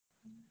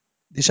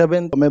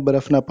દિશાબેન, તમે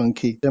બરફના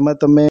પંખી, જેમાં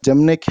તમે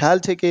જેમને ખ્યાલ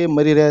છે કે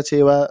મરી રહ્યા છે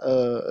એવા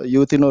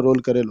યુવતીનો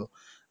રોલ કરેલો,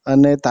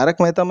 અને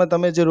તારક મહેતામાં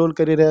તમે જે રોલ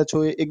કરી રહ્યા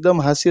છો એ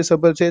એકદમ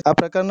હાસ્યસભર છે. આ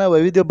પ્રકારના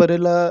વૈવિધ્ય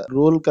ભરેલા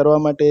રોલ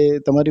કરવા માટે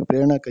તમારી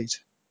પ્રેરણા કઈ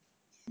છે?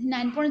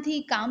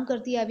 નાનપણથી કામ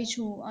કરતી આવી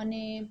છું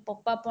અને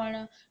પપ્પા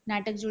પણ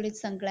નાટક જોડે જ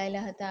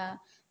સંકળાયેલા હતા.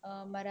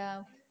 મારા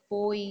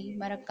ફોઈ,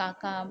 મારા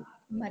કાકા,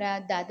 મારા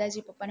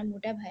દાદાજી, પપ્પાના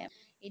મોટા ભાઈ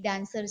એ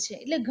ડાન્સર છે.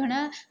 એટલે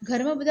ઘણા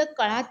ઘરમાં બધા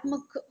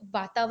કળાત્મક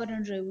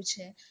વાતાવરણ રહ્યું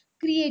છે.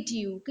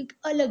 ક્રિએટિવ, કંઈક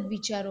અલગ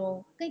વિચારો,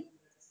 કંઈક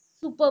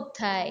સુપર્બ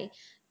થાય.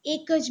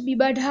 એક જ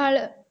બીબાઢાળ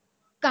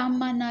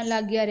કામમાં ના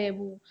લાગ્યા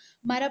રહેવું.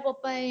 મારા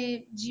પપ્પાએ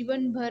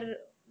જીવનભર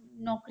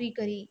નોકરી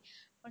કરી,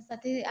 પણ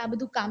સાથે આ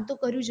બધું કામ તો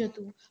કર્યું જ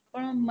હતું.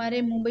 પણ મારે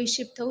મુંબઈ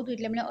શિફ્ટ થવું હતું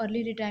એટલે એમણે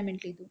અર્લી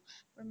રિટાયરમેન્ટ લીધું.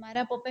 પણ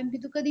મારા પપ્પા એમ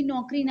કીધું કદી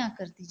નોકરી ના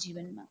કરતી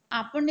જીવનમાં,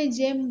 આપણને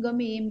જેમ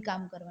ગમે એમ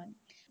કામ કરવાનું.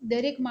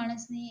 દરેક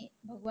માણસને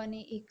ભગવાને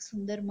એક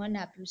સુંદર મન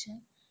આપ્યું છે,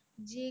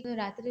 જે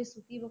રાત્રે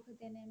સૂતી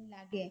વખતે એને એમ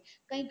લાગે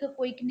કંઈક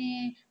કોઈકને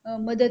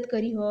મદદ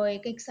કરી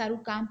હોય, કંઈક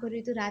સારું કામ કર્યું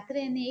હોય, તો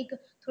રાત્રે એને એક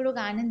થોડોક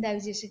આનંદ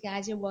આવી જશે કે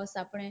આજે બસ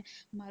આપણે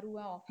મારું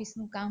આ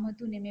ઓફિસનું કામ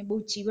હતું ને મેં બહુ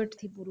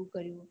ચીવટથી પૂરું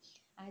કર્યું.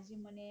 આજે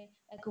મને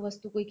એક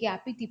વસ્તુ કોઈકે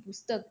આપી હતી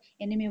પુસ્તક,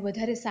 એને મેં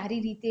વધારે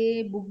સારી રીતે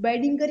બુક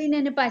બાઇન્ડિંગ કરીને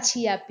એને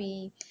પાછી આપી.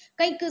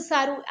 કંઈક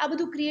સારું, આ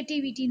બધું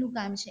ક્રિએટિવિટીનું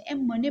કામ છે.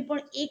 એમ મને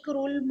પણ એક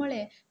રોલ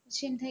મળે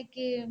પછી એમ થાય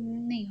કે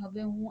નહીં,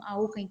 હવે હું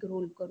આવો કંઈક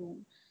રોલ કરું.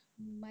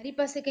 મારી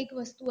પાસે કંઈક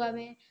વસ્તુ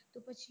આવે તો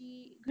પછી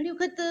ઘણી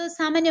વખત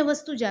સામાન્ય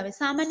વસ્તુ જ આવે,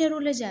 સામાન્ય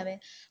રોલ જ આવે,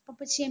 પણ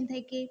પછી એમ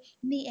થાય કે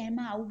નહીં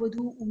એમાં આવું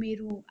બધું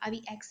ઉમેરું,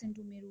 આવી એક્સેન્ટ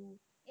ઉમેરું.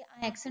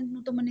 આ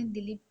એક્સેન્ટનું તો મને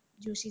દિલીપ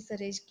જોશી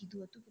સરે જ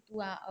કીધું હતું કે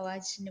તું આ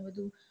અવાજ ને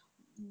બધું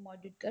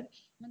મોડ્યુલેટ કર.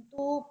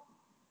 તો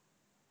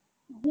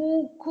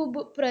હું ખૂબ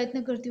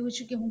પ્રયત્ન કરતી હોઉં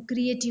છું કે હું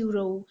ક્રિએટિવ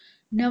રહું,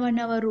 નવા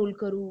નવા રોલ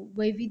કરું,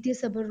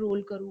 વૈવિધ્યસભર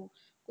રોલ કરું,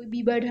 કોઈ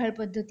બીબાઢાળ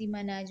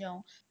પદ્ધતિમાં ના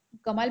જાઉં.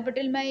 કમાલ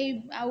પટેલમાં એ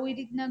આવી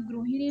રીતના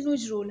ગૃહિણીનો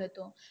જ રોલ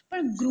હતો,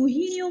 પણ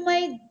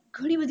ગૃહિણીઓમાં એ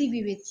ઘણી બધી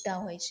વિવિધતા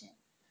હોય છે.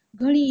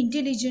 ઘણી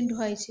ઇન્ટેલિજન્ટ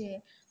હોય છે,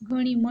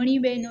 ઘણી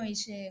મણીબેન હોય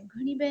છે,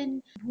 ઘણી બેન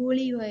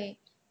ભોળી હોય.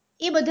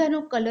 એ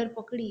બધાનો કલર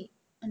પકડી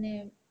અને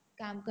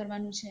કામ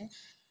કરવાનું છે.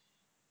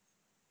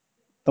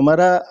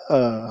 તમારા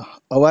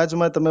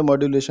અવાજમાં તમે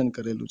મોડ્યુલેશન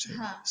કરેલું છે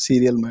હા.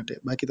 સિરિયલ માટે,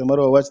 બાકી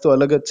તમારો અવાજ તો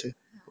અલગ જ છે.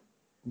 હા.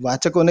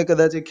 વાચકોને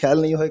કદાચ એ ખ્યાલ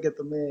નહીં હોય કે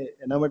તમે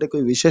એના માટે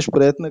કોઈ વિશેષ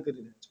પ્રયત્ન કરી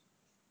રહ્યા છો.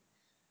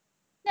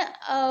 ના,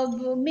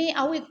 મેં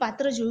આવું એક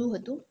પાત્ર જોયું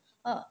હતું.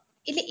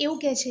 એટલે એવું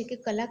કહે છે કે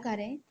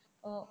કલાકારે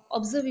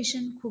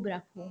ઓબ્ઝર્વેશન ખૂબ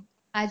રાખવું,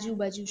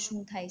 આજુબાજુ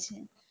શું થાય છે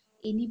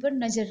એની પર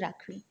નજર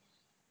રાખવી.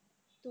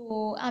 તો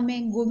આ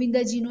મેં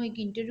ગોવિંદાજીનો એક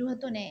ઇન્ટરવ્યૂ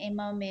હતો ને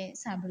એમાં મેં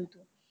સાંભળ્યું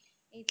હતું.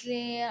 એટલે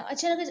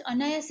અચાનક જ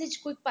અનાયાસે જ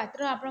કોઈક પાત્ર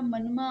આપણા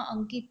મનમાં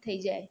અંકિત થઈ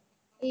જાય,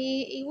 એ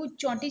એવું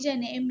ચોંટી જાય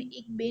ને. એમ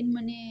એક બેન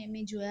મને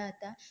મેં જોયા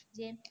હતા,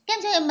 જે કેમ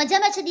છે,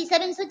 મજામાં છે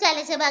દિશાબેન, શું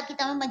ચાલે છે બાકી,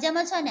 તમે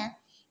મજામાં છો ને?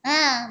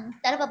 હા,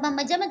 તારા પપ્પા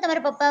મજામાં?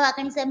 તમારા પપ્પા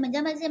વાકણી સાહેબ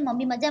મજામાં છે?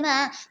 મમ્મી મજામાં?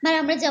 હા, મારે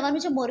હમણાં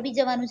જવાનું છે, મોરબી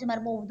જવાનું છે,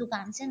 મારે બહુ બધું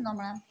કામ છે ને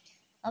હમણાં.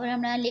 હવે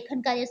હમણાં લેખન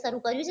કાર્ય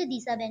શરૂ કર્યું છે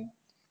દિશાબેન.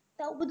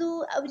 તો આવું બધું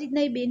આવી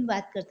રીતના એ બેન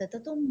વાત કરતા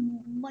હતા. તો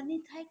મને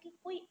થાય કે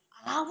કોઈ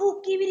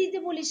આવું કેવી રીતે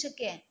બોલી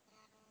શકે,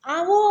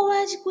 આવો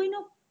અવાજ કોઈનો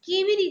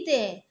કેવી રીતે,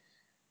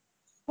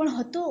 પણ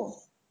હતો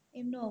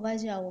એમનો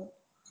અવાજ આવો.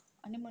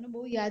 અને મને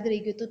બહુ યાદ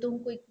રહી ગયો. તો હું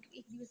કોઈક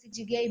એક દિવસ એક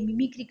જગ્યાએ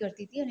મિમિક્રી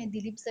કરતી હતી અને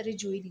દિલીપ સરે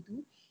જોઈ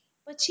લીધું.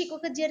 પછી એક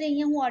વખત જ્યારે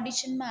અહીંયા હું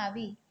ઓડિશનમાં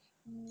આવી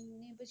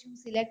ને પછી હું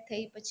સિલેક્ટ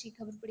થઈ, પછી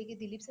ખબર પડી કે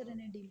દિલીપ સર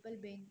અને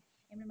ડિમ્પલબેન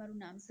એમણે મારું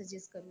નામ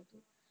સજેસ્ટ કર્યું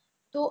હતું.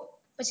 તો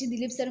પછી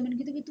દિલીપ સરે મને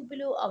કીધું કે તું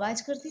પેલો અવાજ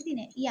કરતી હતી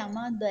ને એ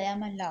આમાં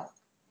દયામાં લાવ,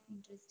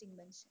 ઇન્ટરેસ્ટિંગ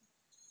બનશે.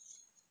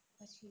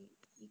 પછી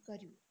એ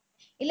કર્યું.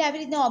 એટલે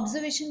આવી રીતના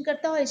ઓબ્ઝર્વેશન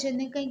કરતા હોય છે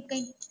ને કંઈક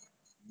કંઈક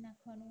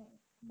નાખવાનું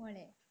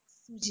મળે,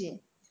 સૂઝે.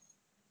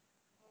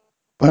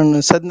 પણ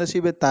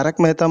સદનસીબે તારક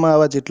મહેતામાં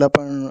આવા જેટલા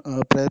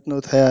પણ પ્રયત્નો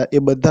થયા એ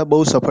બધા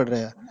બહુ સફળ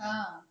રહ્યા.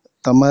 હા.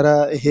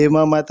 તમારા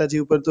હેમા માતાજી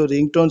ઉપર તો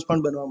રિંગટોન્સ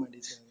પણ બનવા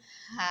માંડી છે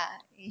હા,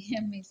 એ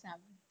મેં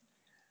સાંભળ્યું.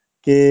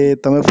 કે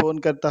તમે ફોન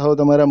કરતા હો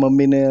તમારા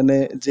મમ્મીને અને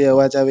જે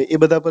અવાજ આવે એ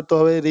બધા પર તો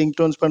હવે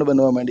રિંગટોન્સ પણ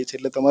બનવા માંડી છે.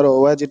 એટલે તમારો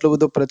અવાજ એટલો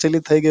બધો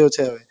પ્રચલિત થઈ ગયો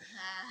છે હવે.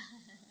 હા.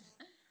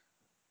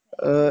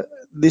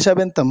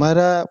 દિશાબેન,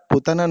 તમારા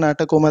પોતાના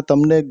નાટકોમાં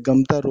તમને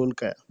ગમતા રોલ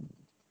કયા?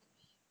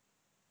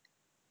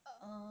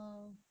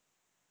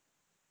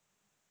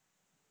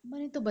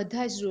 મને તો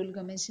બધા જ રોલ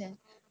ગમે છે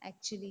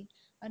એકચ્યુઅલી.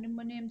 અને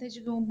મને એમ થાય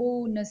છે કે હું બહુ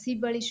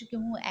નસીબવાળી છું કે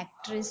હું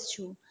એક્ટ્રેસ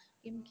છું.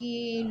 કેમ કે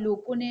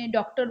લોકોને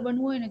ડૉક્ટર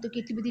બનવું હોય ને તો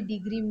કેટલી બધી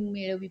ડિગ્રી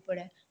મેળવવી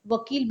પડે,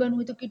 વકીલ બનવું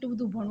હોય તો કેટલું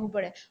બધું ભણવું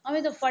પડે. અમે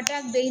તો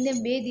ફટાક દઈને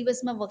 2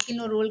 દિવસમાં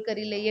વકીલનો રોલ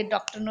કરી લઈએ,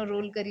 ડૉક્ટરનો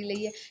રોલ કરી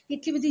લઈએ,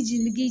 કેટલી બધી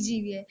જિંદગી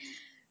જીવીએ.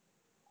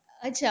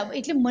 અચ્છા,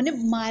 એટલે મને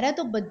મારા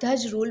તો બધા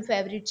જ રોલ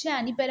ફેવરિટ છે.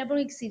 આની પહેલાં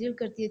પણ એક સિરિયલ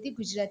કરતી હતી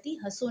ગુજરાતી,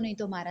 હસો નહીં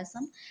તો મારા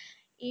સમ.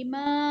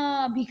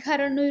 એમાં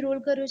ભિખારણનો રોલ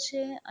કર્યો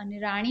છે અને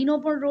રાણીનો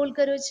પણ રોલ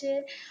કર્યો છે,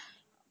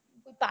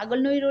 કોઈ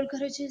પાગલનો રોલ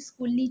કર્યો છે,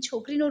 સ્કૂલની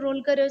છોકરીનો રોલ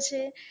કર્યો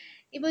છે.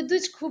 એ બધું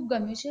જ ખૂબ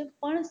ગમ્યું છે.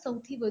 પણ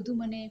સૌથી વધુ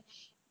મને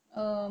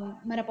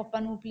મારા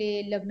પપ્પાનું પ્લે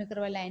લગ્ન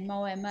કરવા લાઈનમાં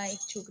હોય એમાં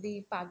એક છોકરી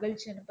પાગલ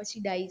છે ને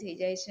પછી ડાઈ થઈ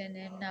જાય છે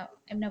અને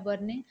એમના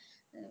વરને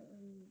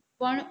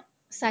પણ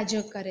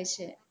સાજક કરે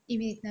છે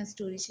એવી રીતના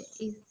સ્ટોરી છે,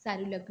 એ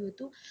સારું લાગ્યું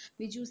હતું.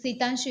 બીજું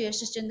સીતાંશુ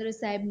યશચંદ્ર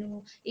સાહેબનું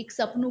એક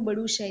સપનું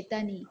બડું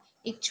શૈતાની,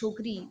 એક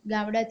છોકરી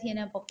ગામડાથી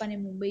એના પપ્પાને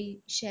મુંબઈ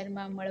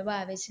શહેરમાં મળવા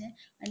આવે છે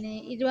અને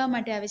એ જોવા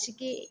માટે આવે છે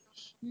કે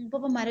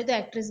પપ્પા મારે તો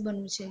એક્ટ્રેસ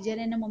બનવું છે,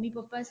 જ્યારે એના મમ્મી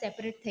પપ્પા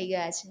સેપરેટ થઈ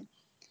ગયા છે.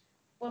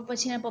 પણ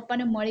પછી એના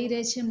પપ્પાને મળી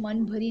રહે છે મન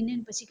ભરીને,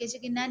 પછી કહે છે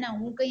કે ના ના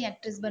હું કઈ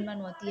એક્ટ્રેસ બનવા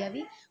નહોતી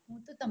આવી, હું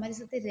તો તમારી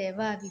સાથે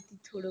રહેવા આવી હતી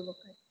થોડો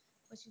વખત,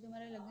 પછી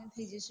તમારા લગ્ન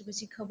થઈ જશે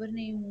પછી ખબર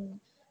નહીં હું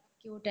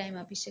કેવો ટાઈમ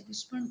આપી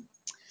શકીશ. પણ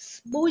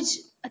બહુ જ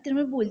અત્યારે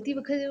મને બોલતી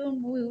વખતે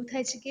બહુ એવું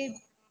થાય છે કે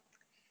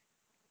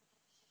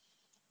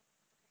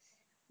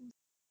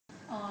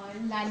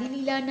લાલી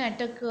લીલા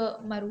નાટક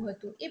મારું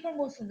હતું, એ પણ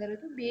બહુ સુંદર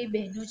હતું. બે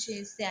બહેનો છે,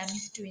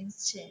 સેમ્સ ટ્વિન્સ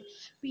છે,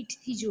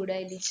 પીઠથી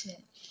જોડાયેલી છે.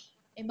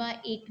 એમાં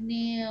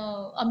એકને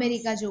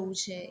અમેરિકા જવું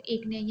છે,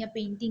 એકને અહીંયા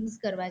પેઇન્ટિંગ્સ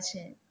કરવા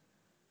છે,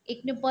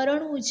 એકને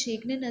પરણવું છે,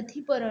 એકને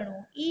નથી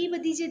પરણવું, એ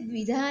બધી જે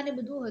દ્વિધા ને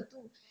બધું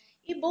હતું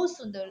એ બહુ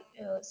સુંદર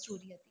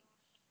સ્ટોરી હતી.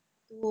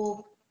 તો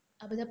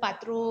આ બધા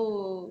પાત્રો,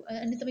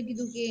 અને તમે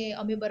કીધું કે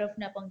અમે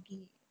બરફના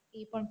પંખી, એ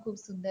પણ ખૂબ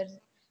સુંદર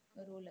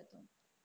રોલ હતો.